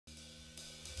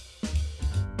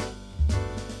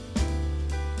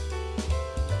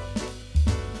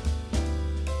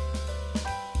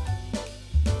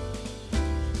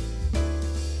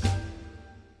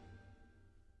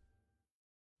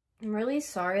I'm really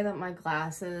sorry that my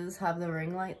glasses have the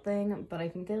ring light thing, but I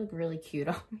think they look really cute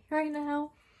on me right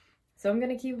now. So I'm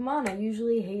gonna keep them on. I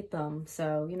usually hate them,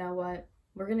 so you know what?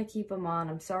 We're gonna keep them on.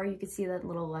 I'm sorry you could see that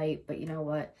little light, but you know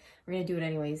what? We're gonna do it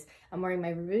anyways. I'm wearing my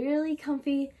really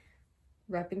comfy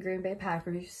repping Green Bay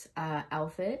Packers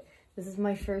outfit. This is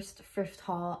my first thrift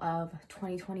haul of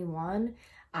 2021.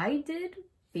 I did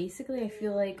basically, I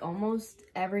feel like almost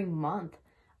every month.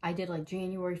 I did like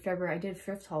January, February, I did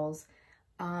thrift hauls.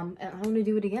 And I want to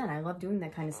do it again. I love doing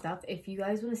that kind of stuff. If you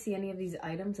guys want to see any of these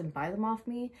items and buy them off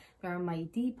me, they're on my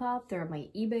Depop, they're on my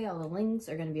eBay. All the links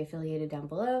are going to be affiliated down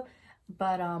below.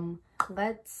 But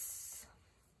let's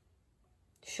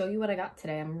show you what I got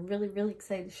today. I'm really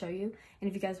excited to show you. And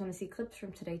if you guys want to see clips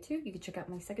from today too, you can check out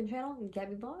my second channel,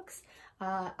 Gabby Vlogs.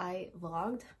 I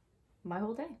vlogged my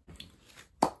whole day.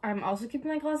 I'm also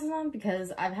keeping my glasses on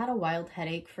because I've had a wild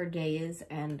headache for days,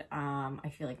 and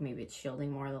I feel like maybe it's shielding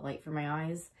more of the light from my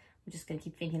eyes. I'm just gonna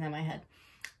keep thinking that in my head.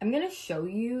 I'm gonna show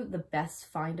you the best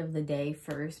find of the day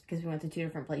first because we went to 2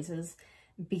 different places.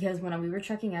 Because when we were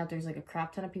checking out, there's like a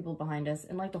crap ton of people behind us,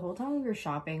 and like the whole time we were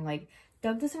shopping, like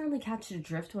Doug doesn't really catch the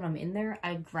drift when I'm in there.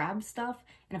 I grab stuff,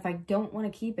 and if I don't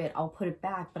want to keep it, I'll put it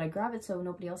back, but I grab it so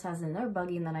nobody else has it in their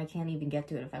buggy, and then I can't even get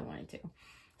to it if I wanted to.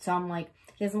 So I'm like,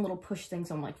 he has a little push thing,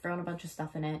 so I'm like throwing a bunch of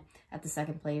stuff in it at the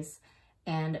second place.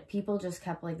 And people just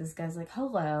kept like, this guy's like,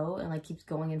 hello, and like keeps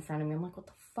going in front of me. I'm like, what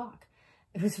the fuck?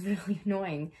 It was really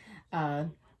annoying.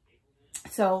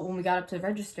 So when we got up to the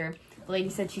register, the lady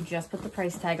said she just put the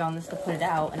price tag on this to put it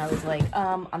out. And I was like,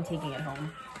 I'm taking it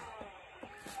home.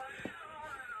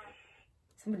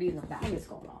 Somebody in the bag is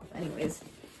going off. Anyways,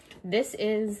 this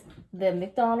is the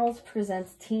McDonald's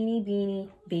Presents Teeny Beanie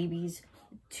Babies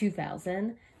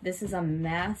 2000. This is a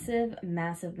massive,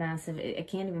 I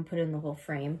can't even put it in the whole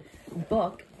frame,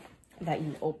 book that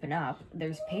you open up.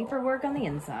 There's paperwork on the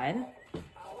inside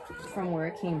from where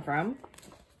it came from.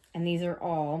 And these are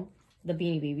all the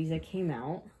Beanie Babies that came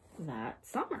out that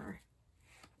summer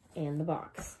in the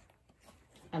box.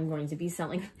 I'm going to be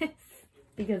selling this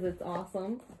because it's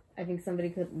awesome. I think somebody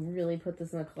could really put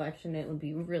this in a collection. It would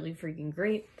be really freaking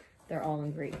great. They're all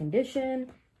in great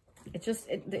condition. It's just,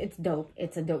 it's dope.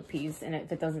 It's a dope piece, and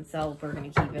if it doesn't sell, we're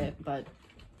gonna keep it. But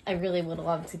I really would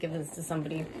love to give this to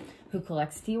somebody who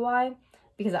collects TY,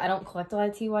 because I don't collect a lot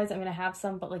of TYs. I'm gonna have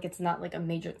some, but like it's not like a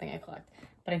major thing I collect.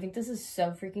 But I think this is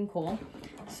so freaking cool.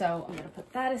 So I'm gonna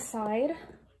put that aside.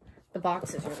 The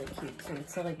box is really cute, so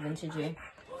it's so like vintagey.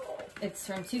 It's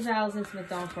from 2000 to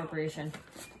McDonald's Corporation.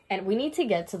 And we need to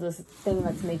get to this thing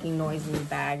that's making noise in the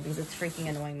bag because it's freaking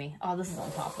annoying me. Oh, this is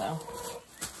on top though.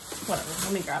 Whatever,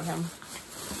 let me grab him.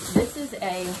 This is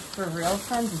a For Real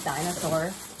Friends dinosaur.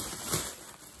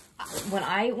 When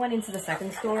I went into the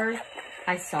second store,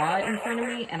 I saw it in front of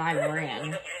me and I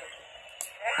ran.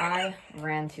 I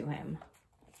ran to him.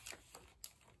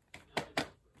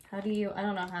 How do you, I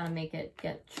don't know how to make it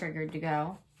get triggered to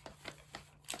go.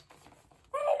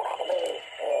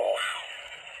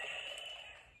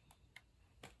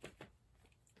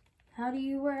 How do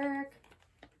you work?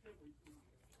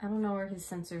 I don't know where his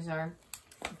sensors are,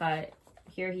 but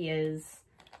here he is.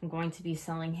 I'm going to be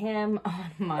selling him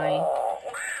on my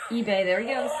eBay. There he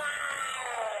goes.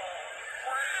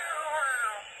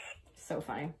 So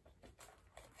funny.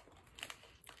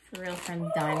 For Real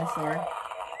Friend dinosaur.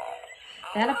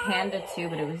 They had a panda too,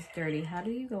 but it was dirty. How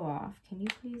do you go off? Can you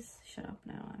please shut up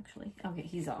now, actually? Okay,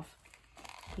 he's off.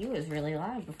 He was really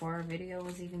loud before our video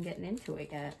was even getting into it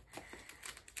yet.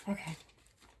 Okay.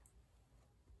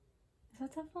 Is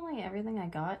that definitely everything I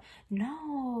got?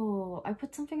 No, I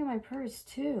put something in my purse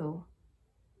too.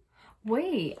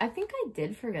 Wait, I think I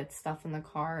did forget stuff in the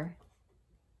car.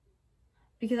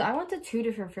 Because I went to 2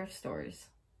 different thrift stores.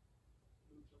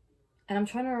 And I'm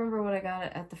trying to remember what I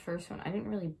got at the first one. I didn't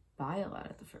really buy a lot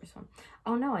at the first one.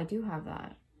 Oh no, I do have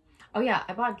that. Oh yeah,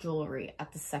 I bought jewelry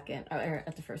at the second, or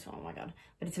at the first one, oh my god.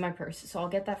 But it's in my purse, so I'll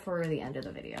get that for the end of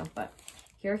the video. But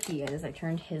here he is. I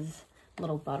turned his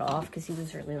little butt off because he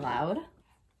was really loud.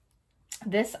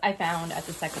 This I found at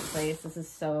the second place. This is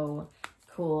so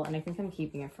cool, and I think I'm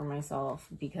keeping it for myself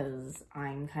because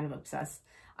I'm kind of obsessed.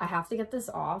 I have to get this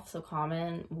off, so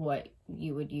comment what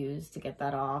you would use to get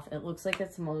that off. It looks like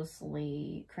it's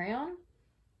mostly crayon.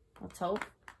 Let's hope.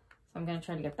 So I'm gonna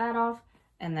try to get that off,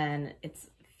 and then it's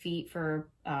feet for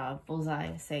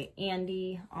Bullseye say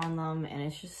Andy on them, and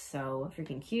it's just so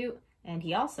freaking cute. And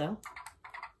he also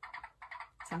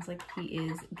sounds like he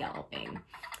is galloping.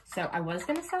 So I was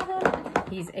gonna sell him.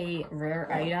 He's a rare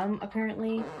item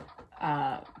apparently,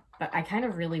 but I kind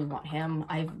of really want him.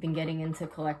 I've been getting into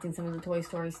collecting some of the Toy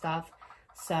Story stuff,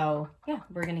 so yeah,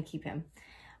 we're gonna keep him.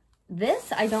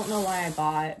 This, I don't know why I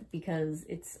bought because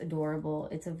it's adorable.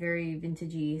 It's a very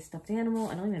vintagey stuffed animal.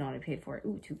 I don't even know what I paid for it.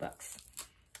 Ooh, $2.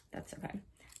 That's okay.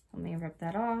 Let me rip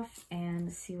that off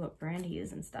and see what brand he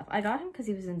is and stuff. I got him because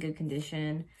he was in good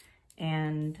condition,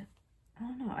 and I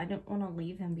don't know, I don't want to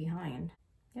leave him behind.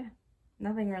 Yeah,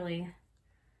 nothing really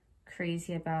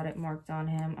crazy about it marked on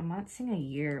him. I'm not seeing a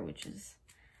year, which is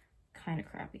kind of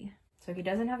crappy. So he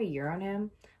doesn't have a year on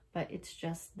him, but it's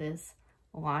just this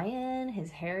lion.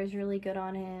 His hair is really good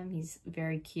on him. He's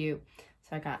very cute.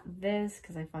 So I got this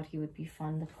because I thought he would be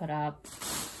fun to put up.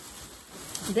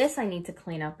 This I need to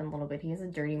clean up in a little bit. He has a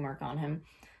dirty mark on him,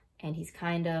 and he's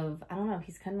kind of, I don't know,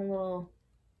 he's kind of a little,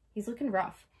 he's looking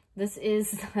rough. This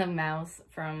is the mouse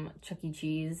from Chuck E.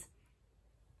 Cheese.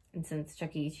 And since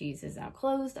Chuck E. Cheese is now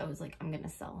closed, I was like, I'm gonna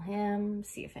sell him,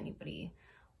 see if anybody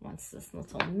wants this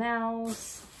little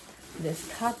mouse.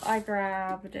 This cup I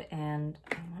grabbed, and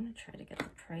I want to try to get the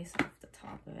price off the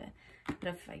top of it. But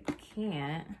if I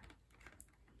can't,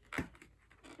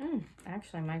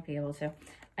 actually I might be able to.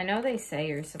 I know they say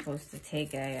you're supposed to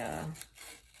take a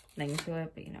thing to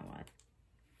it, but you know what?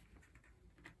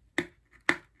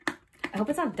 I hope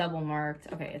it's not double marked.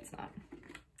 Okay, it's not.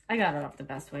 I got it off the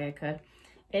best way I could.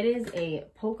 It is a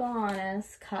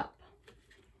Pocahontas cup.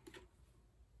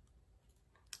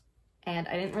 And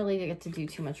I didn't really get to do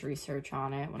too much research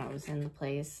on it when I was in the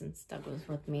place since Doug was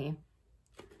with me.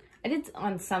 I did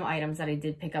on some items that I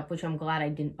did pick up, which I'm glad I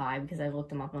didn't buy because I looked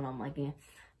them up and I'm like, yeah,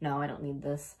 no, I don't need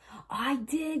this. I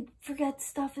did forget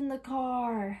stuff in the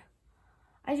car.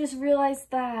 I just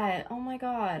realized that. Oh my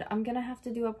God. I'm going to have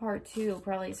to do a part 2.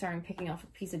 Probably starting picking off a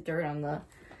piece of dirt on the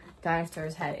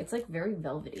dinosaur's head. It's like very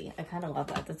velvety. I kind of love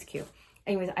that. That's cute.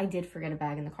 Anyways, I did forget a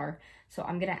bag in the car, so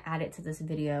I'm going to add it to this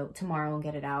video tomorrow and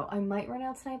get it out. I might run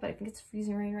out tonight, but I think it's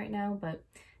freezing rain right now, but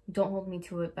don't hold me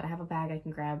to it, but I have a bag I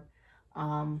can grab.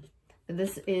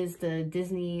 This is the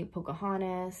Disney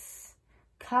Pocahontas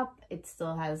cup. It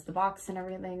still has the box and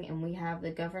everything, and we have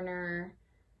the governor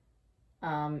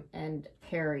and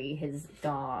Perry, his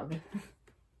dog.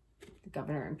 The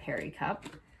governor and Perry cup.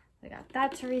 I got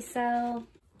that to resell.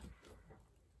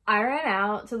 I ran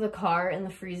out to the car in the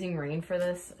freezing rain for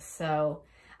this, so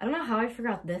I don't know how I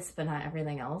forgot this, but not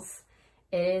everything else.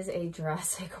 It is a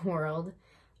Jurassic World.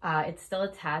 It's still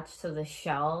attached to the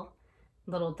shell.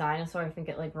 Little dinosaur, I think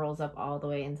it like rolls up all the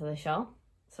way into the shell.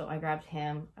 So I grabbed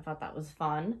him. I thought that was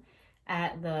fun.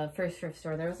 At the first thrift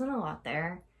store, there wasn't a lot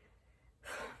there.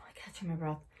 I'm catching my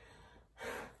breath.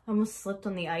 I almost slipped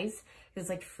on the ice. It's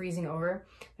like freezing over.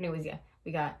 Anyways, yeah,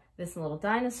 we got this little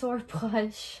dinosaur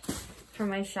plush for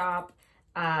my shop.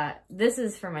 This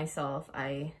is for myself.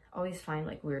 I always find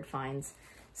like weird finds.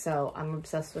 So I'm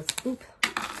obsessed with,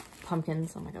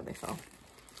 pumpkins. Oh my God, they fell.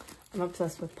 I'm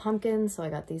obsessed with pumpkins. So I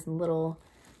got these little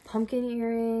pumpkin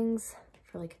earrings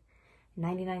for like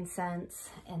 99 cents.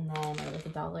 And then like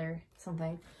 $1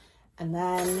 something. And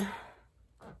then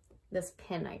this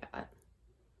pin I got.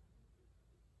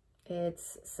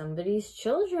 It's somebody's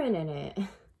children in it.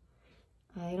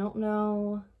 I don't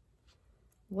know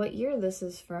what year this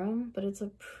is from, but it's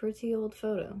a pretty old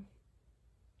photo.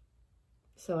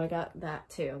 So I got that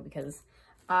too because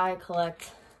I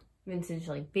collect vintage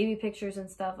like baby pictures and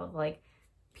stuff of like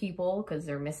people because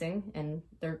they're missing and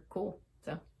they're cool.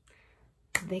 So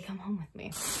they come home with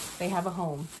me. They have a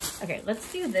home. Okay,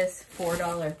 let's do this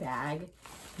 $4 bag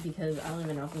because I don't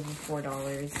even know if this is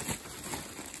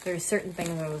 $4. There's certain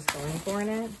things I was going for in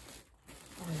it.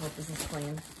 Oh, I hope this is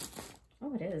clean.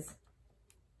 Oh, it is.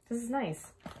 This is nice.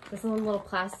 This is a little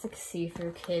plastic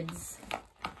see-through kids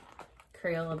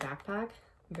Crayola backpack.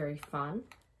 Very fun.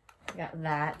 I got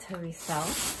that to resell.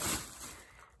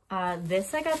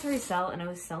 This I got to resell, and I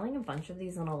was selling a bunch of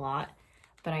these on a lot,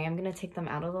 but I am going to take them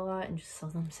out of the lot and just sell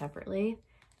them separately.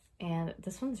 And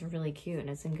this one's really cute, and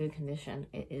it's in good condition.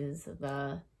 It is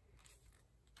the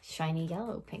shiny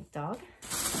yellow pink dog.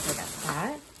 So I got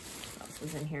that. What else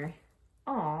was in here?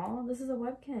 Aw, this is a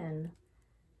Webkin.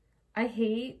 I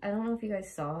don't know if you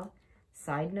guys saw,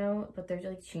 side note, but they're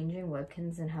like changing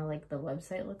Webkins and how like the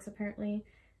website looks apparently.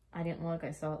 I didn't look,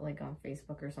 I saw it like on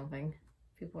Facebook or something.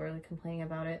 People are like complaining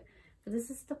about it. But this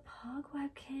is the Pug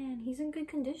Webkin. He's in good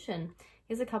condition.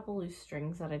 He has a couple loose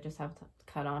strings that I just have to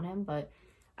cut on him, but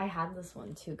I had this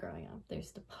one too growing up.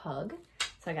 There's the Pug.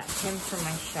 So I got him for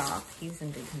my shop. He's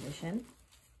in good condition.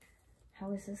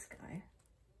 How is this guy?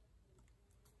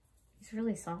 He's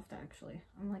really soft, actually.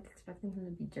 I'm like expecting him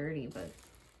to be dirty, but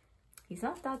he's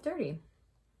not that dirty.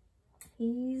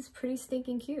 He's pretty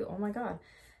stinking cute. Oh my God.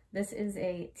 This is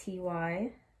a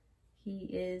TY. He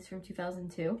is from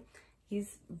 2002.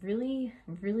 He's really,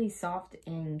 really soft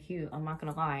and cute. I'm not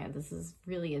gonna lie. This is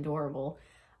really adorable.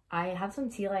 I have some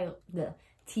TY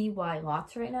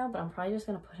lots right now, but I'm probably just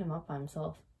gonna put him up by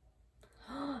himself.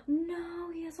 No,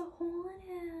 he has a hole in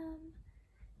him.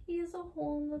 He has a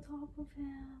hole in the top of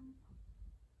him.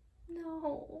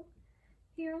 No.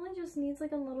 He only just needs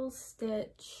like a little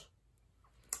stitch.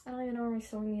 I don't even know where my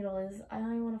sewing needle is. I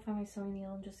don't even want to find my sewing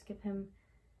needle and just give him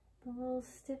the little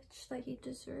stitch that he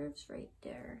deserves right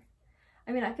there.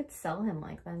 I mean, I could sell him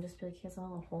like that and just be like, he has a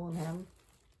little hole in him.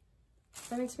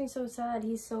 That makes me so sad.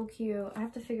 He's so cute. I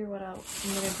have to figure what I'm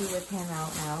going to do with him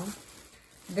out now.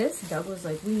 This Doug was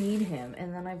like, we need him.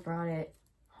 And then I brought it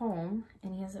home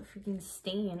and he has a freaking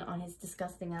stain on his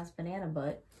disgusting ass banana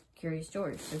butt. Curious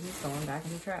George. So he's going back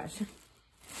in the trash.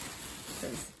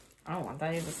 Because I don't want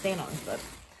that. He has a stain on his butt.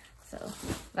 So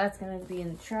that's going to be in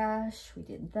the trash. We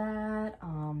did that.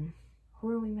 Who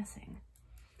are we missing?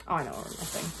 Oh, I know what we're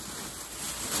missing.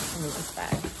 I need this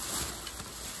bag.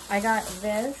 I got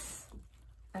this.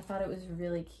 I thought it was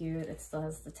really cute. It still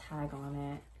has the tag on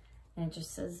it. And it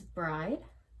just says bride.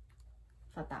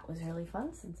 Thought that was really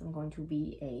fun since I'm going to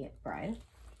be a bride.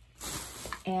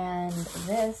 And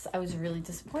this I was really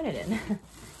disappointed in.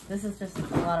 This is just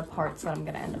a lot of parts that I'm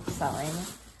going to end up selling.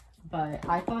 But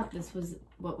I thought this was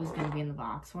what was going to be in the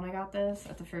box when I got this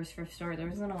at the first thrift store. There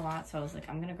wasn't a lot, so I was like,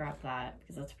 I'm going to grab that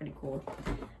because that's pretty cool.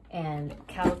 And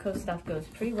calico stuff goes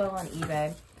pretty well on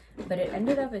eBay. But it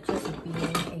ended up just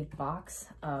being a box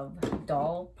of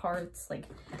doll parts. Like,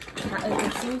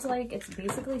 it seems like it's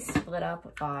basically split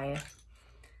up by...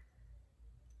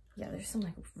 Yeah, there's some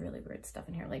like really weird stuff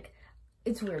in here. Like,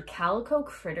 it's weird. Calico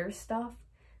critter stuff.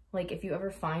 Like, if you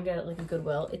ever find it at like a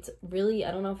Goodwill, it's really,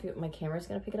 I don't know if my camera's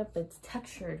gonna pick it up, but it's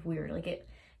textured weird. Like,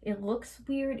 it looks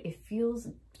weird. It feels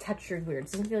textured weird.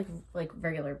 It doesn't feel like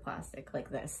regular plastic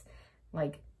like this.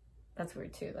 Like, that's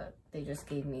weird too, that they just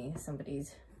gave me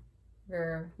somebody's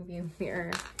review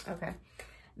mirror. Okay.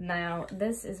 Now,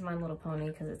 this is My Little Pony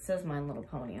because it says My Little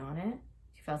Pony on it.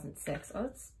 2006. Oh,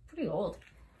 it's pretty old.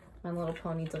 My Little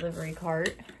Pony delivery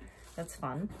cart. That's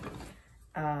fun.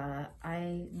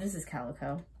 This is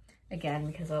calico. Again,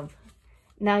 because of...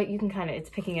 Now you can kind of... It's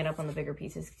picking it up on the bigger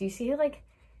pieces. Do you see it? Like,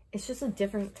 it's just a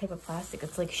different type of plastic.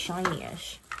 It's like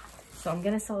shiny-ish. So I'm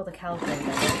going to sell the calico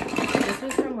together. This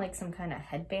was from like some kind of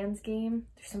headbands game.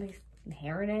 There's somebody's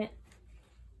hair in it.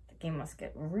 The game must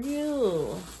get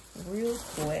real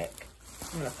quick.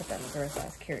 I'm going to put that in the gross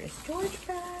ass Curious George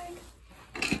bag.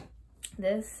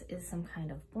 This is some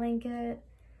kind of blanket,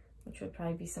 which would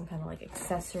probably be some kind of like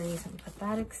accessory. So I'm gonna put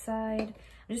that aside.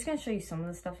 I'm just gonna show you some of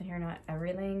the stuff in here, not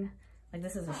everything. Like,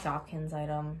 this is a Shopkins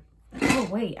item. Oh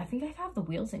wait, I think I have the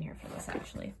wheels in here for this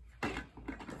actually.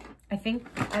 I think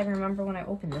I remember when I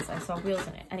opened this, I saw wheels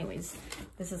in it. Anyways,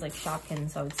 this is like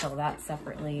Shopkins, so I would sell that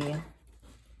separately.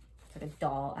 It's like a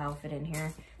doll outfit in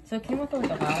here. So it came with like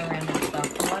a lot of random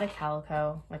stuff, a lot of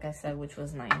calico, like I said, which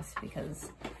was nice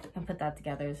because I can put that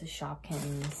together. This is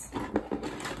Shopkins.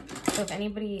 So if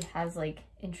anybody has like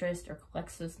interest or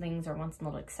collects those things or wants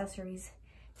little accessories,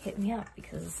 hit me up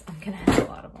because I'm gonna have a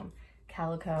lot of them.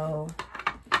 Calico,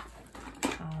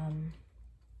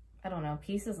 I don't know,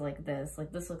 pieces like this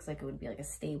looks like it would be like a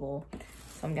stable.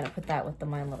 So I'm gonna put that with the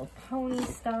My Little Pony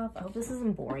stuff. I hope this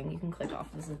isn't boring. You can click off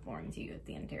if this is boring to you at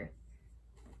the end here.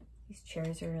 These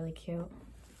chairs are really cute.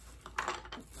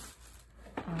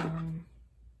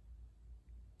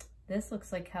 This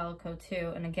looks like calico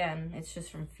too, and again, it's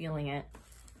just from feeling it,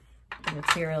 the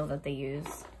material that they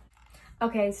use.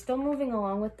 Okay, still moving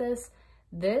along with this.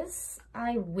 This,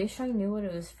 I wish I knew what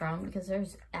it was from because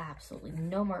there's absolutely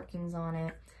no markings on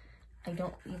it. I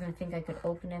don't even think I could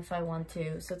open it if I want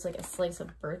to. So it's like a slice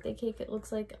of birthday cake, it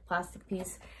looks like, a plastic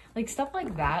piece. Like, stuff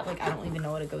like that, like, I don't even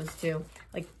know what it goes to.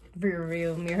 Like,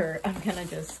 rear mirror, I'm gonna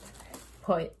just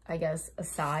put, I guess,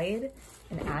 aside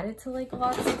and add it to like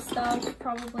lots of stuff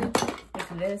probably.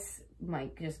 Like, this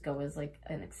might just go as like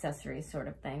an accessory sort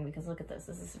of thing because look at this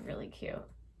is really cute.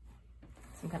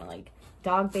 Some kind of like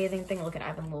dog bathing thing. Look at, I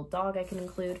have a little dog I can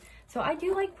include. So I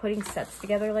do like putting sets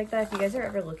together like that. If you guys are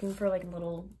ever looking for like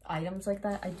little items like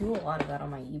that, I do a lot of that on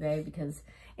my eBay because,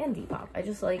 and Depop. I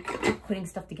just like putting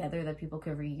stuff together that people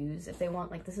could reuse if they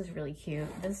want. Like, this is really cute.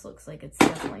 This looks like it's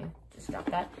definitely, just drop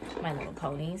that, My Little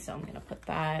Pony. So I'm gonna put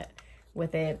that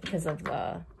with it because of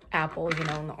the apple, you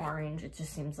know, and the orange. It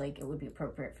just seems like it would be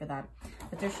appropriate for that.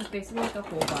 But there's just basically like a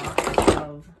whole box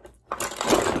of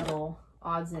little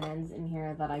odds and ends in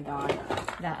here that I got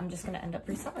that I'm just gonna end up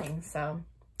reselling. So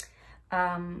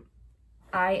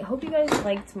I hope you guys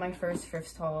liked my first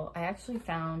thrift haul. I actually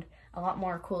found a lot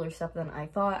more cooler stuff than I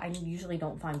thought. I usually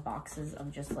don't find boxes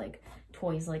of just like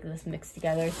toys like this mixed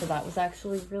together, so that was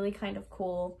actually really kind of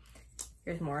cool.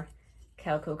 Here's more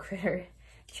calico critter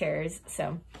chairs.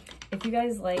 So If you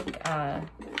guys like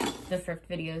the thrift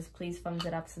videos, please thumbs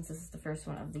it up since this is the first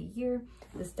one of the year.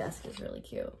 This desk is really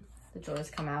cute. The drawers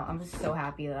come out. I'm just so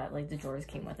happy that like the drawers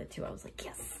came with it too. I was like,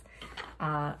 yes.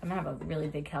 I'm gonna have a really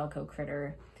big calico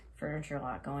critter furniture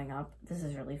lot going up. This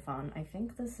is really fun. I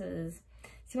think this is,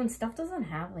 see, when stuff doesn't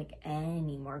have like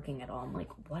any marking at all, I'm like,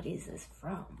 what is this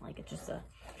from? Like, it's just a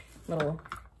little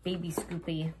baby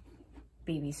Scoopy.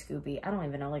 I don't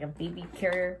even know, like a baby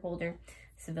carrier holder.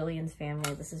 Civilians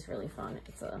family. This is really fun.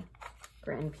 It's a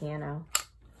grand piano.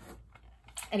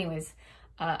 Anyways,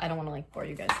 I don't want to like bore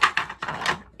you guys.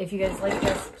 If you guys like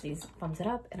this, please thumbs it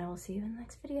up, and I will see you in the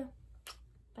next video.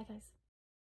 Bye, guys.